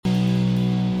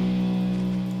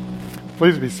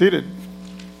Please be seated.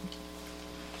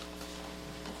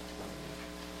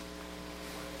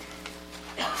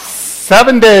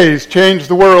 Seven days changed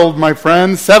the world, my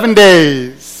friends. 7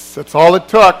 days. That's all it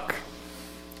took.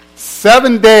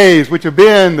 7 days, which have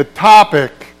been the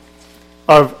topic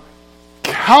of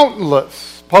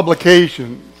countless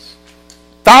publications,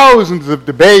 thousands of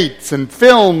debates and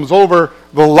films over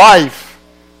the life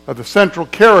of the central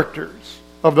characters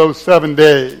of those 7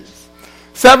 days.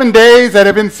 7 days that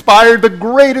have inspired the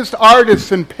greatest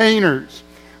artists and painters,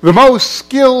 the most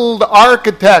skilled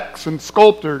architects and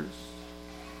sculptors,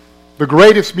 the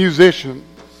greatest musicians.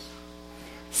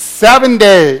 7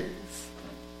 days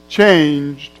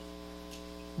changed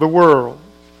the world.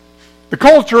 The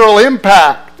cultural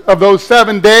impact of those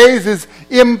 7 days is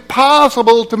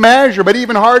impossible to measure, but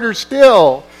even harder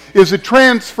still is the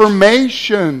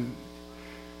transformation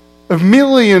of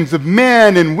millions of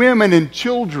men and women and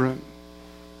children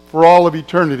for all of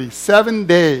eternity. 7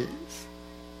 days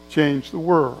changed the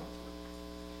world.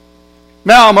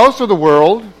 Now, most of the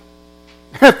world,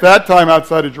 at that time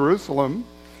outside of Jerusalem,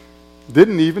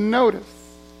 didn't even notice.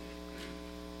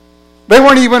 They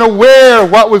weren't even aware of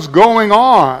what was going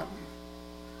on.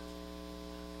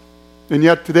 And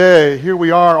yet today, here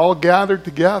we are all gathered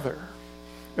together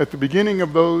at the beginning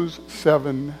of those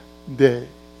 7 days.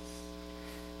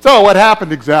 So what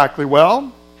happened exactly?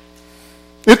 Well,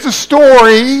 it's a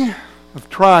story of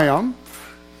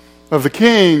triumph, of the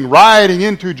king riding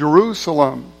into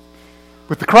Jerusalem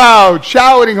with the crowd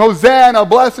shouting, "Hosanna,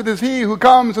 blessed is he who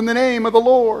comes in the name of the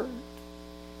Lord."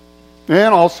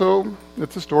 And also,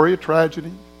 it's a story of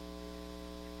tragedy.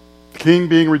 The king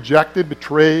being rejected,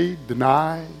 betrayed,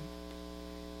 denied,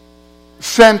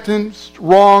 sentenced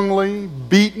wrongly,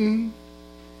 beaten,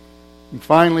 and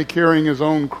finally carrying his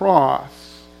own cross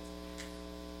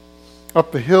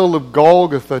up the hill of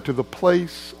Golgotha to the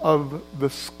place of the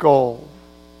skull,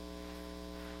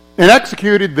 and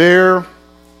executed there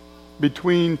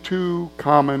between two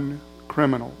common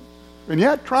criminals. And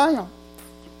yet triumph.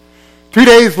 2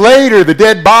 days later, the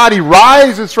dead body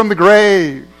rises from the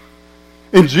grave,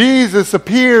 and Jesus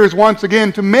appears once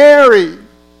again to Mary,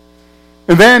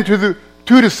 and then to the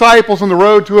 2 disciples on the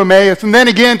road to Emmaus, and then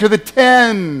again to the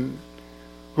 10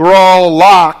 who are all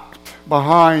locked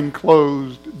behind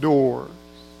closed doors.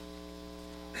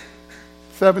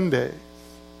 7 days.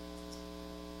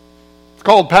 It's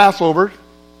called Passover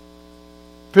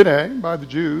today by the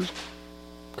Jews.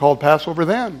 It's called Passover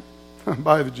then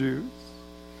by the Jews.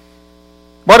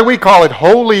 What do we call it?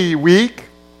 Holy Week?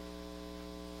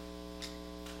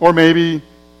 Or maybe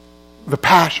the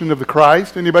Passion of the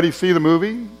Christ? Anybody see the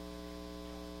movie?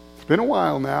 It's been a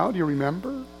while now. Do you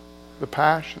remember? The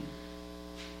Passion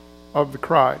of the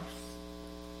Christ.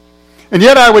 And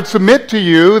yet I would submit to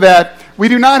you that we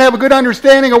do not have a good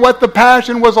understanding of what the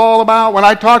Passion was all about. When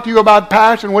I talk to you about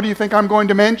passion, what do you think I'm going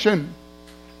to mention?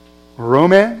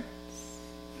 Romance?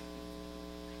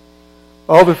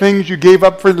 All the things you gave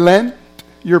up for Lent?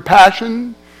 Your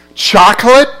passion?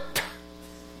 Chocolate?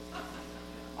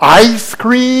 Ice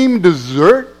cream?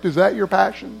 Dessert? Is that your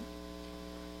passion?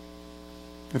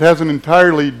 It has an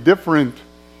entirely different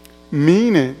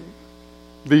meaning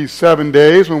these 7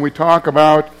 days when we talk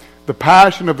about the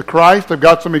Passion of the Christ. I've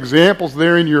got some examples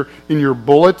there in your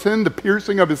bulletin. The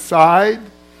piercing of his side.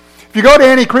 If you go to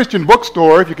any Christian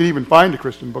bookstore, if you can even find a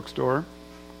Christian bookstore,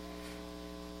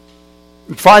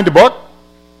 and find a book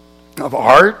of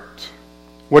art,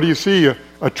 what do you see?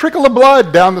 A trickle of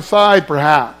blood down the side,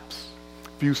 perhaps.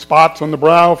 A few spots on the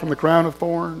brow from the crown of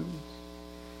thorns.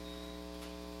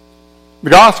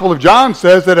 The Gospel of John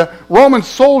says that a Roman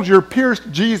soldier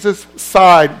pierced Jesus'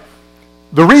 side.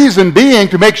 The reason being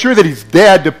to make sure that he's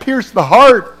dead, to pierce the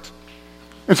heart.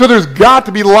 And so there's got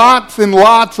to be lots and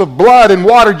lots of blood and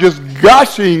water just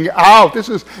gushing out. This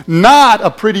is not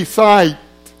a pretty sight.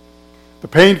 The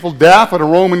painful death on a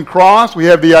Roman cross, we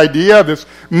have the idea of this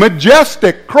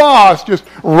majestic cross just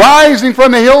rising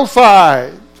from the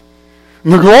hillside.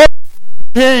 And the glory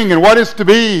of the king and what is to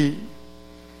be.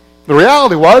 The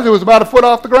reality was it was about a foot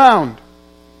off the ground.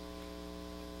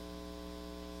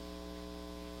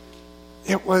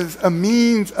 It was a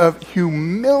means of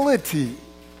humility.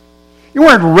 You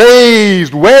weren't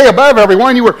raised way above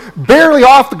everyone. You were barely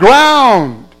off the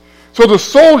ground. So the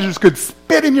soldiers could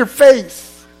spit in your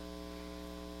face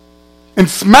and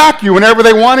smack you whenever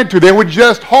they wanted to. They would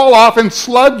just haul off and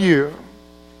slug you.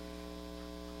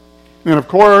 And of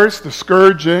course, the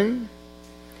scourging,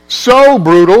 so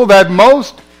brutal that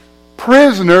most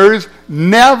prisoners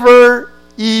never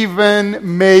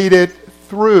even made it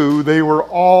through. They were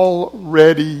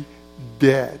already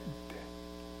dead.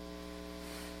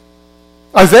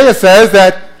 Isaiah says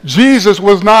that Jesus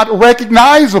was not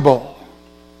recognizable.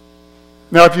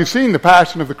 Now, if you've seen The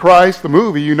Passion of the Christ, the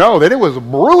movie, you know that it was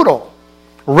brutal.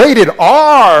 Rated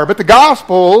R, but the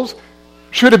Gospels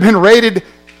should have been rated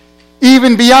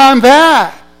even beyond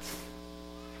that.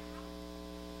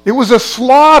 It was a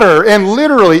slaughter, and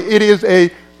literally it is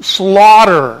a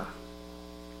slaughter.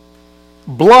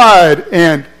 Blood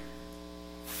and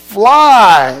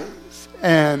flies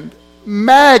and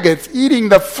maggots eating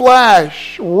the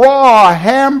flesh, raw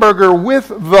hamburger with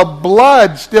the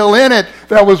blood still in it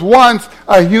that was once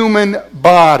a human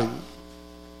body.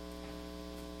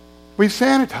 We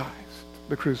sanitized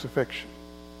the crucifixion.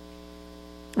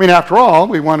 I mean, after all,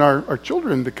 we want our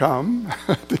children to come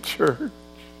to church.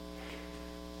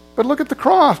 But look at the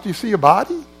cross. Do you see a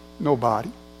body? No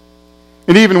body.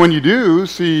 And even when you do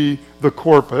see the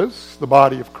corpus, the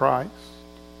body of Christ,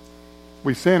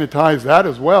 we sanitize that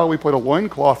as well. We put a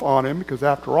loincloth on him because,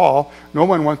 after all, no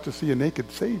one wants to see a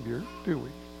naked Savior, do we?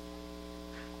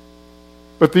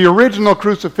 But the original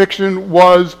crucifixion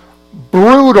was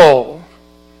brutal,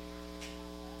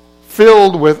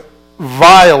 filled with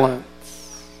violence.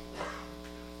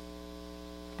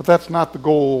 But that's not the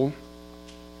goal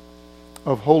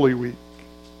of Holy Week.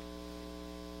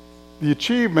 The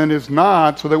achievement is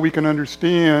not so that we can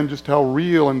understand just how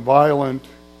real and violent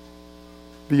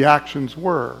the actions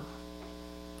were.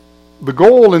 The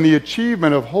goal and the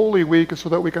achievement of Holy Week is so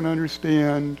that we can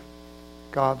understand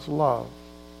God's love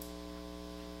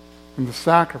and the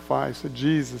sacrifice that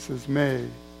Jesus has made.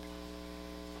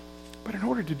 But in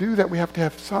order to do that, we have to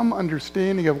have some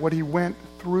understanding of what he went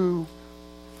through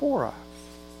for us.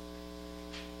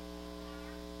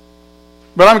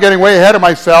 But I'm getting way ahead of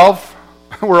myself.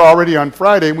 We're already on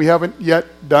Friday, and we haven't yet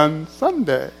done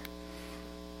Sunday.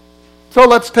 So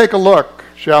let's take a look,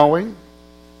 shall we,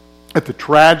 at the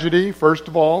tragedy, first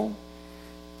of all,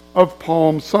 of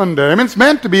Palm Sunday. I mean, it's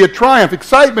meant to be a triumph.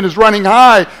 Excitement is running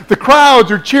high. The crowds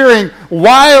are cheering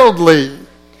wildly.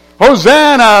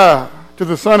 Hosanna to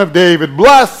the Son of David.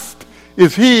 Blessed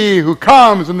is he who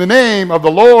comes in the name of the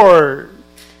Lord.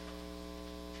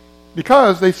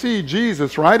 Because they see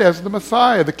Jesus, right, as the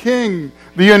Messiah, the King,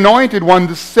 the Anointed One,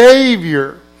 the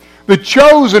Savior, the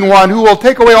Chosen One who will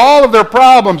take away all of their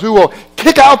problems, who will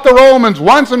kick out the Romans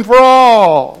once and for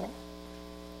all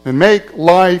and make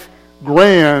life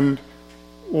grand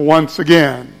once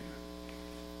again.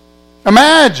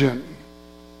 Imagine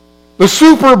the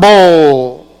Super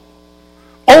Bowl,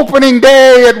 opening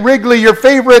day at Wrigley, your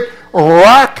favorite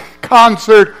rock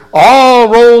concert, all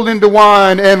rolled into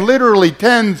one, and literally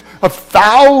tens of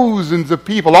thousands of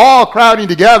people all crowding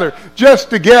together just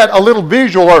to get a little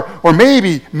visual or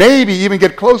maybe even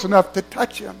get close enough to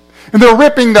touch him. And they're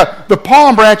ripping the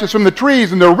palm branches from the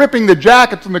trees, and they're ripping the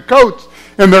jackets and the coats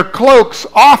and their cloaks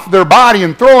off their body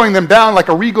and throwing them down like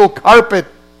a regal carpet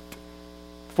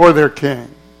for their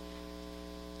king.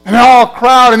 And they all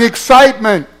crowd in the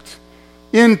excitement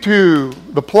into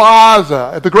the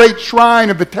plaza at the great shrine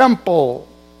of the temple.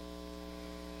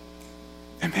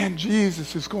 And then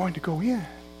Jesus is going to go in.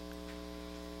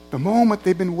 The moment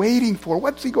they've been waiting for.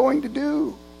 What's he going to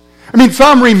do? I mean,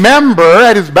 some remember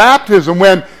at his baptism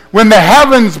when the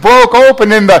heavens broke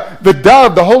open and the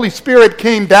dove, the Holy Spirit,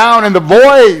 came down, and the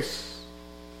voice,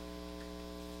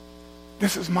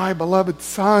 "This is my beloved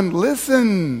Son,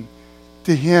 listen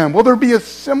to him." Will there be a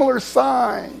similar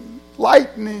sign?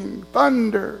 Lightning,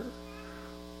 thunder,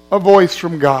 a voice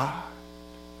from God.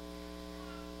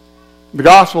 The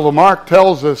Gospel of Mark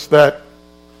tells us that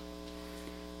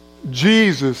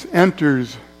Jesus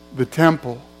enters the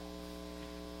temple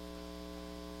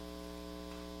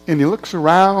and he looks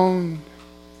around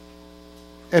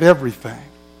at everything.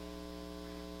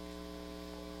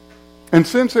 And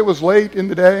since it was late in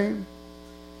the day,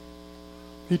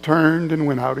 he turned and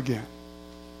went out again.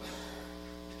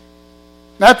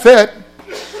 That's it.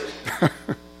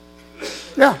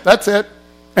 Yeah, that's it.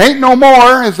 Ain't no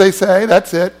more, as they say.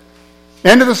 That's it.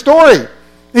 End of the story.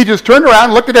 He just turned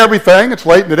around, looked at everything. It's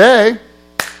late in the day.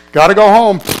 Got to go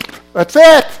home. That's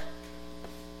it.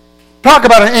 Talk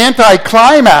about an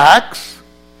anticlimax.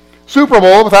 Super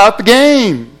Bowl without the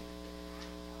game.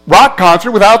 Rock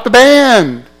concert without the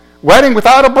band. Wedding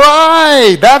without a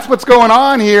bride. That's what's going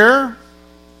on here.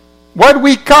 What'd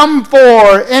we come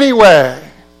for anyway?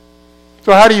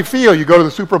 So how do you feel? You go to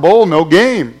the Super Bowl, no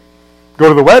game. Go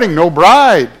to the wedding, no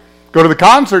bride. Go to the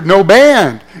concert, no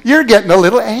band. You're getting a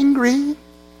little angry.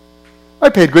 I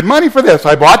paid good money for this.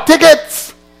 I bought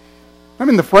tickets. I'm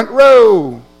in the front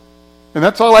row. And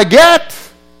that's all I get.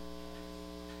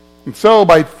 And so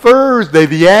by Thursday,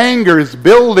 the anger is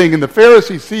building, and the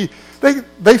Pharisees see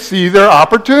they see their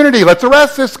opportunity. Let's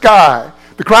arrest this guy.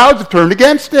 The crowds have turned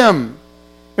against him.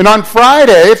 And on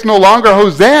Friday, it's no longer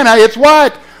Hosanna, it's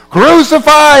what?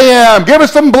 Crucify him! Give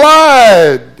us some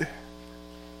blood!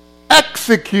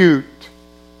 Execute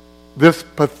this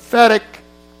pathetic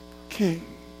king.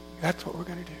 That's what we're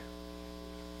going to do.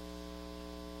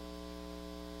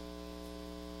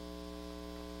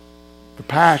 The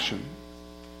passion,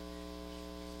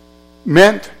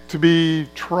 meant to be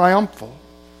triumphal,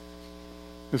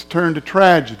 is turned to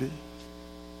tragedy.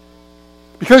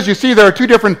 Because you see, there are two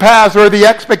different paths. There are the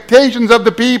expectations of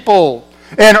the people.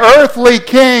 An earthly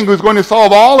king who's going to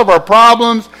solve all of our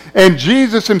problems, and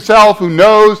Jesus himself who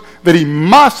knows that he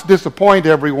must disappoint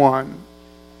everyone,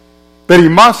 that he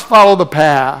must follow the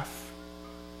path,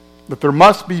 that there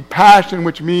must be passion,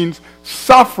 which means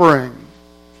suffering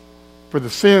for the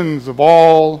sins of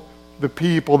all the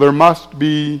people. There must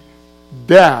be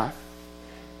death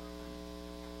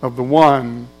of the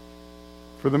one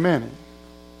for the many.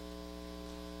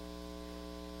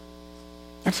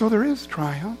 And so there is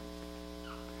triumph.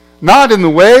 Not in the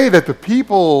way that the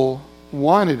people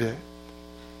wanted it,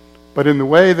 but in the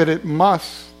way that it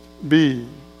must be.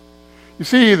 You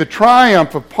see, the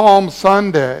triumph of Palm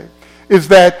Sunday is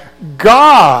that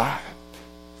God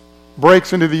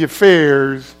breaks into the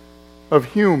affairs of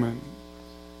humans.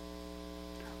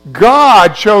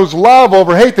 God shows love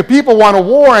over hate. The people want a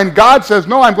war, and God says,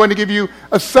 no, I'm going to give you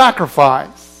a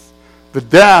sacrifice, the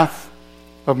death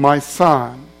of my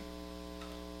Son.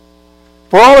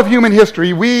 For all of human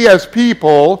history, we as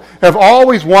people have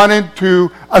always wanted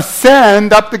to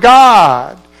ascend up to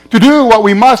God, to do what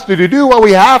we must do, to do what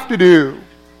we have to do,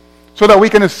 so that we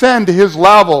can ascend to his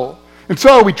level. And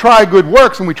so we try good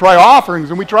works, and we try offerings,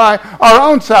 and we try our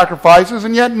own sacrifices,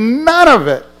 and yet none of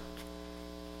it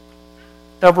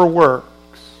ever works.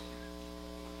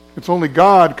 It's only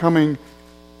God coming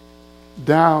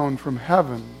down from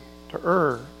heaven to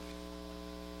earth.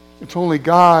 It's only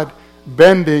God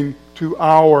bending to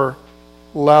our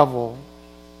level.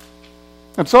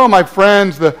 And so, my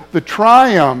friends, the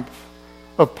triumph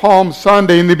of Palm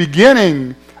Sunday in the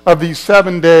beginning of these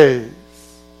 7 days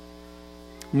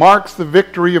marks the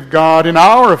victory of God in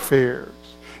our affairs.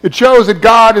 It shows that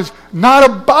God is not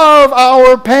above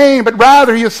our pain, but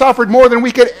rather he has suffered more than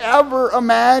we could ever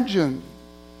imagine.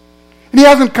 And he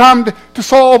hasn't come to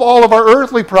solve all of our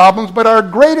earthly problems, but our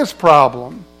greatest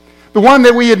problem, the one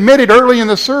that we admitted early in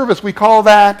the service, we call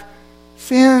that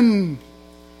sin.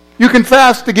 You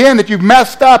confessed again that you've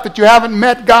messed up, that you haven't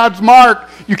met God's mark.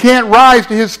 You can't rise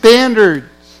to his standards.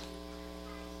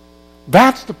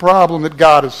 That's the problem that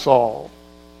God has solved.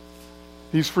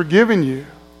 He's forgiven you.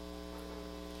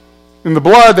 And the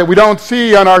blood that we don't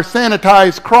see on our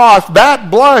sanitized cross, that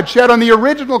blood shed on the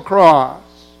original cross,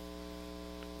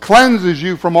 cleanses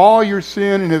you from all your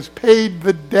sin and has paid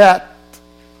the debt,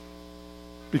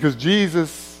 because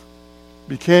Jesus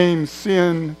became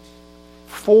sin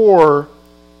for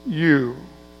you.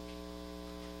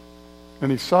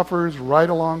 And he suffers right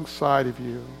alongside of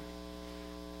you,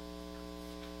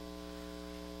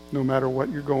 no matter what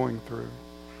you're going through.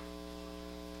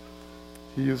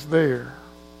 He is there.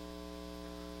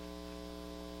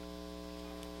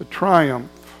 The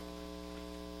triumph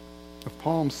of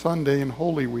Palm Sunday and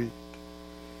Holy Week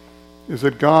is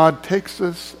that God takes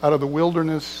us out of the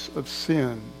wilderness of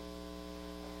sin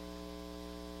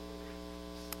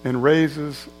and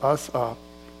raises us up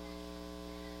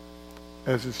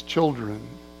as his children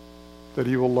that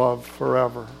he will love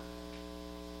forever.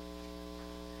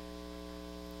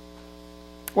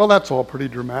 Well, that's all pretty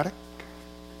dramatic.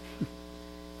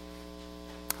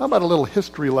 How about a little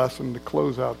history lesson to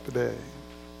close out the day?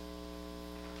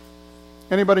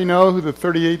 Anybody know who the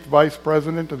 38th Vice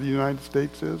President of the United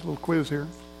States is? A little quiz here.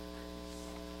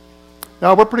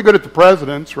 Now, we're pretty good at the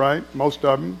presidents, right? Most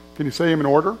of them. Can you say them in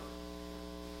order?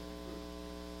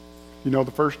 You know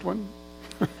the first one?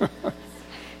 All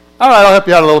right, I'll help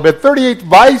you out a little bit. 38th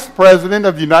Vice President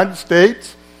of the United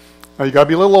States. Now, you got to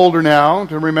be a little older now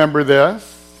to remember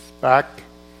this. Back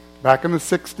in the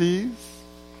 60s.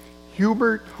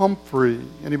 Hubert Humphrey.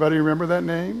 Anybody remember that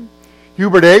name?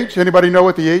 Hubert H. Anybody know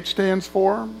what the H stands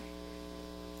for?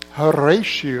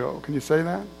 Horatio. Can you say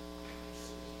that?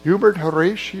 Hubert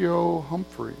Horatio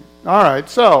Humphrey. All right,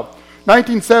 so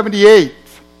 1978.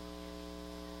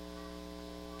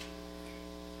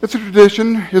 It's a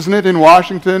tradition, isn't it, in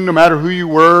Washington, no matter who you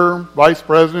were, vice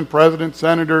president, president,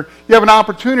 senator, you have an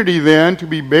opportunity then to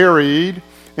be buried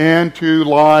and to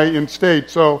lie in state.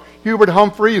 So Hubert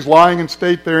Humphrey is lying in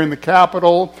state there in the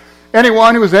Capitol.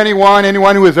 Anyone who is anyone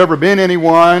who has ever been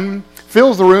anyone,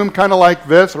 fills the room kind of like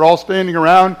this. They're all standing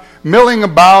around, milling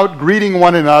about, greeting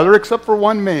one another, except for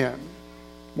one man.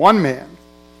 One man.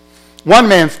 One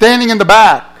man standing in the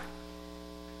back.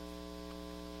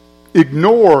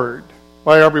 ignored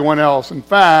by everyone else. In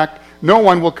fact, no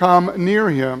one will come near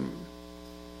him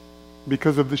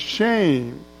because of the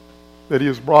shame that he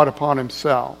has brought upon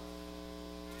himself.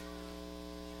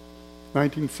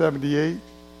 1978,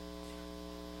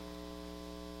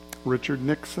 Richard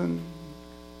Nixon,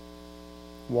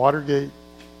 Watergate.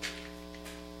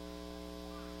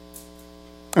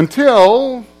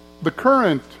 Until the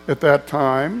current, at that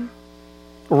time,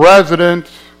 resident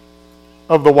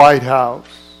of the White House,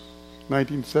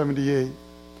 1978,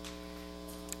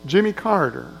 Jimmy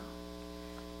Carter,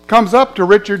 comes up to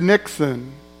Richard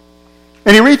Nixon,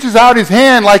 and he reaches out his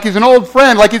hand like he's an old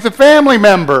friend, like he's a family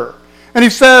member. And he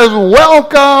says,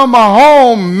 "Welcome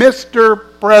home, Mr.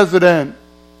 President.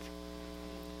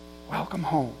 Welcome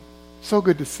home. So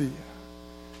good to see you."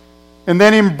 And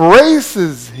then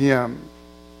embraces him.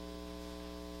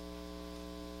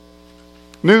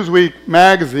 Newsweek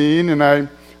magazine, and I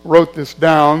wrote this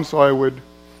down so I would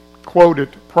quote it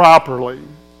properly,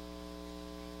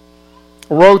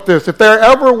 wrote this: "If there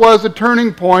ever was a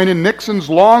turning point in Nixon's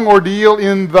long ordeal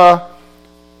in the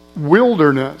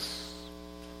wilderness,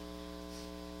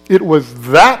 it was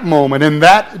that moment and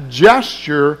that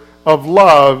gesture of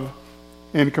love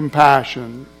and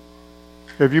compassion."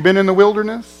 Have you been in the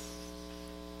wilderness?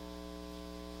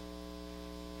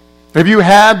 Have you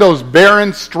had those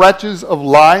barren stretches of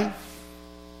life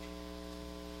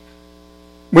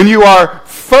when you are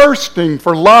thirsting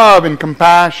for love and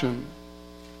compassion?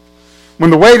 When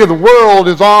the weight of the world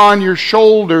is on your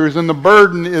shoulders and the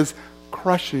burden is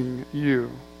crushing you?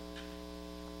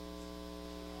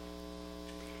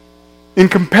 In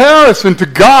comparison to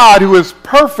God, who is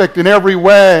perfect in every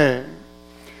way,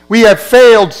 we have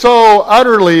failed so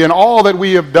utterly in all that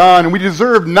we have done, and we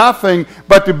deserve nothing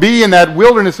but to be in that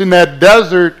wilderness, in that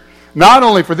desert, not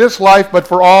only for this life, but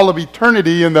for all of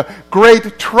eternity, in the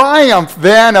great triumph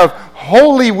then of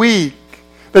Holy Week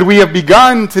that we have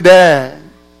begun today.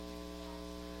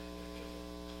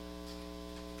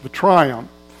 The triumph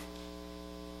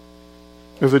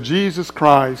is that Jesus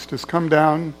Christ has come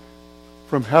down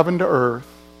from heaven to earth,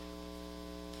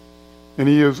 and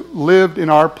he has lived in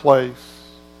our place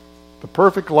the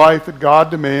perfect life that God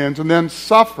demands, and then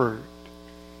suffered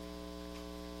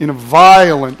in a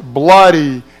violent,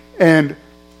 bloody, and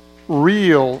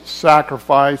real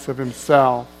sacrifice of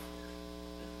himself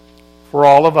for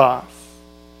all of us.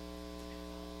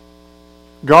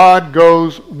 God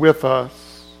goes with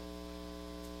us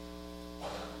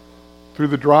through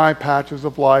the dry patches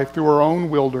of life, through our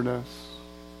own wilderness,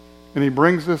 and he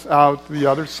brings us out to the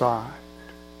other side.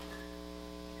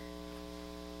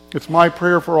 It's my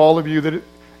prayer for all of you that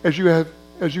as you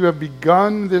have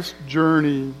begun this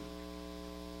journey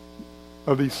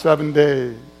of these 7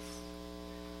 days,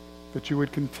 that you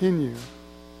would continue.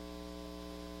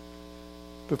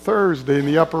 The Thursday in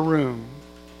the upper room,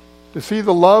 to see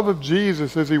the love of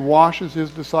Jesus as he washes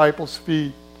his disciples'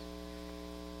 feet,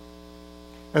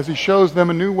 as he shows them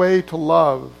a new way to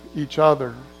love each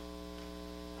other,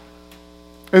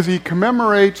 as he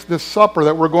commemorates this supper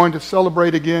that we're going to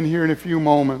celebrate again here in a few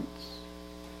moments,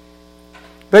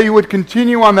 that you would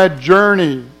continue on that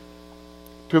journey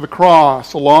to the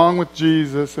cross along with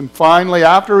Jesus, and finally,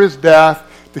 after his death,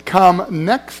 to come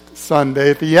next Sunday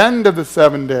at the end of the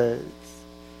 7 days,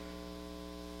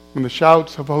 when the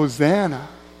shouts of Hosanna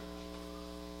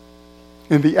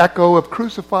and the echo of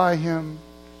crucify him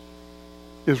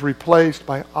is replaced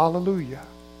by Alleluia.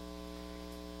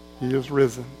 He is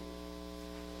risen.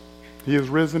 He is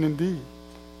risen indeed.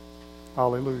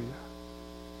 Hallelujah.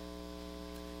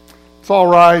 Let's all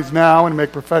rise now and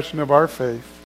make profession of our faith.